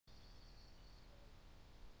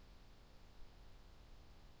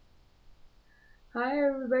Hi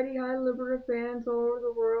everybody, hi Libera fans all over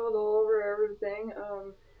the world, all over everything.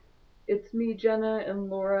 It's me, Jenna, and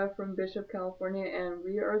Laura from Bishop, California, and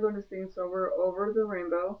we are going to sing Over the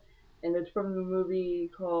Rainbow, and it's from the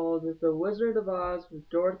movie called The Wizard of Oz with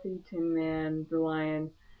Dorothy, Tin Man, the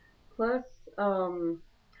Lion, plus um,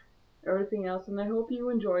 everything else, and I hope you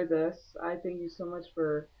enjoy this. I thank you so much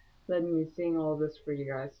for letting me sing all this for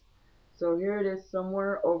you guys. So here it is,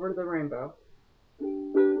 Somewhere Over the Rainbow.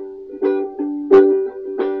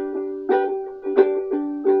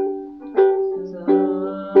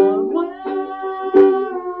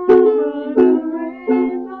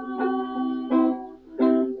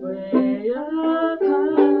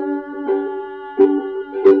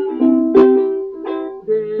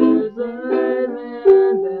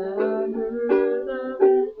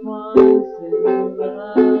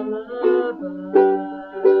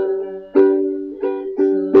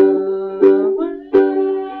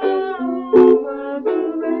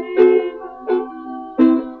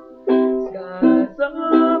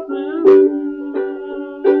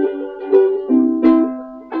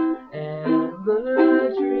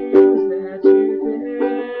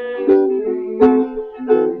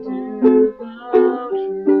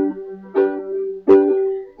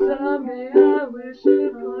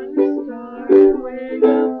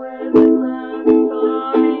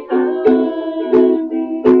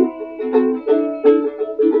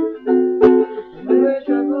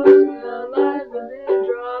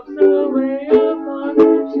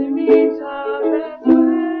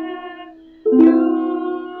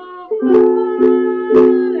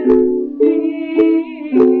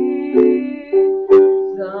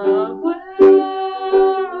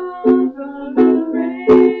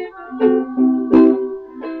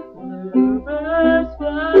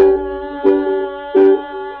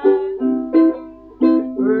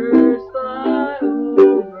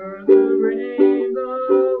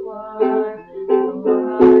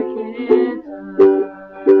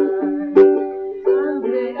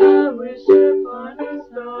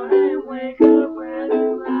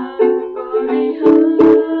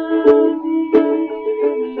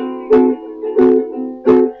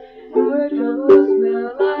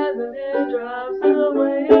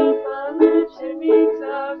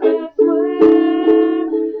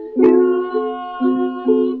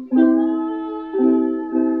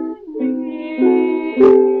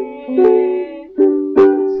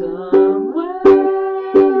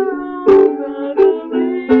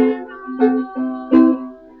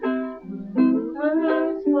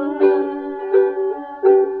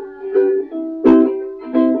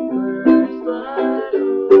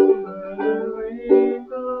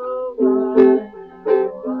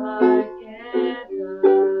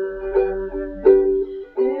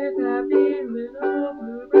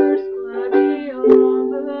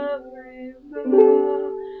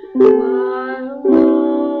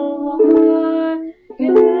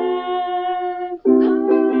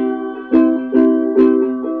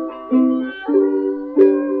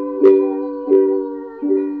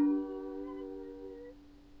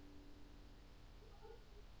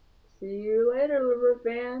 See you later, Liver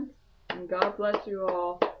fans, and God bless you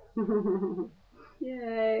all.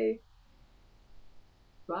 Yay.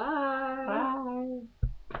 Bye.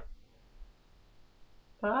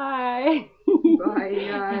 Bye. Bye,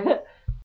 guys.